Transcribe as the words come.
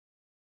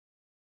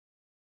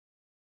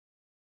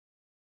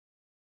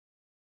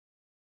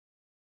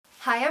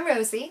Hi, I'm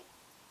Rosie.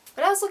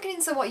 When I was looking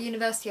into what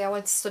university I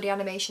wanted to study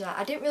animation at,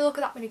 I didn't really look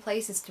at that many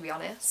places, to be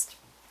honest.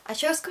 I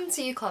chose to come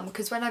to UCLan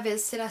because when I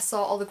visited I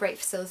saw all the great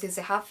facilities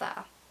they have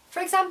there.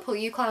 For example,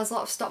 UCLan has a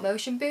lot of stop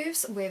motion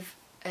booths with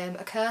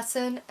a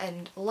curtain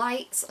and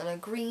lights and a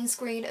green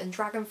screen and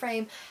dragon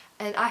frame,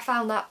 and I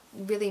found that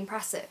really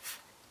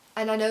impressive.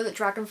 And I know that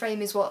dragon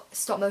frame is what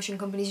stop motion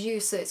companies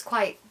use, so it's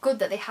quite good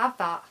that they have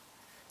that.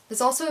 There's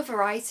also a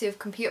variety of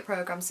computer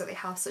programs that they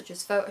have, such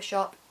as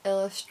Photoshop,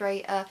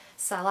 Illustrator,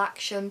 Cell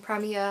Action,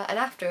 Premiere and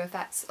After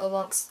Effects,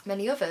 amongst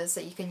many others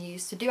that you can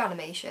use to do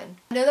animation.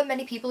 I know that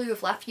many people who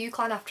have left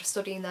UCLan after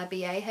studying their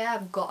BA here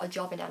have got a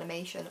job in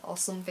animation or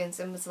something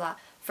similar to that.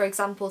 For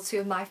example, two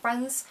of my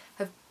friends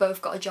have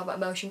both got a job at a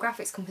motion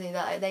graphics company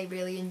that they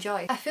really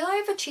enjoy. I feel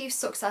I've achieved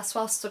success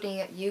while studying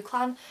at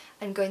UCLan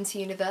and going to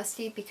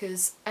university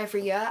because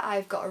every year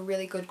I've got a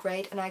really good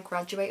grade and I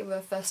graduated with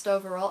a first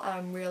overall, and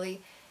I'm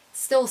really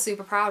still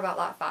super proud about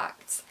that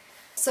fact.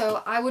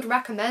 So I would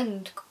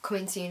recommend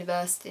coming to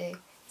university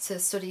to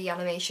study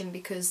animation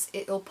because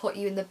it'll put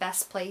you in the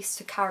best place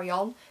to carry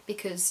on,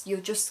 because you'll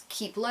just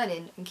keep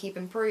learning and keep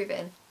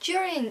improving.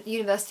 During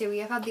university we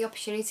have had the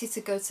opportunity to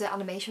go to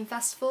animation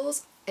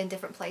festivals in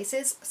different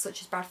places,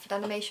 such as Bradford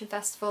Animation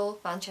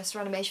Festival, Manchester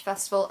Animation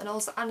Festival and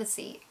also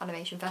Annecy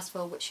Animation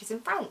Festival, which is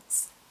in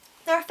France.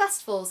 There are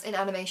festivals in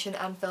animation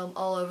and film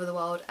all over the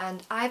world,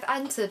 and I've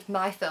entered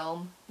my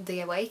film, The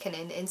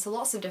Awakening, into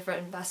lots of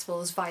different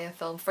festivals via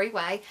Film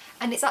Freeway,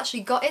 and it's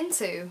actually got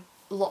into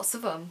lots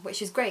of them,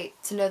 which is great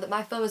to know that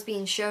my film is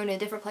being shown in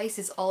different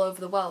places all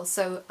over the world.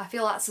 So I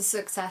feel that's a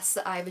success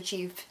that I've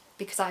achieved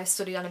because I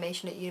studied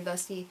animation at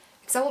university,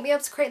 because I won't be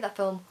able to create that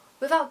film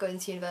without going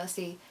to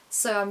university,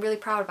 so I'm really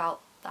proud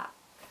about that.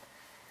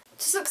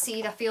 To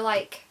succeed, I feel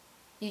like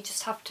you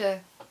just have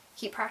to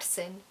keep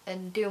practicing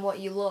and doing what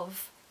you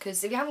love.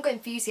 Because if you haven't got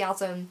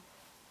enthusiasm,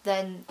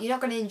 then you're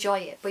not going to enjoy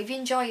it. But if you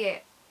enjoy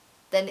it,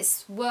 then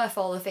it's worth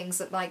all the things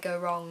that might go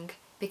wrong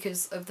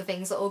because of the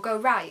things that will go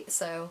right.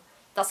 So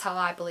that's how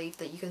I believe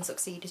that you can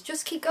succeed, is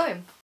just keep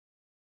going.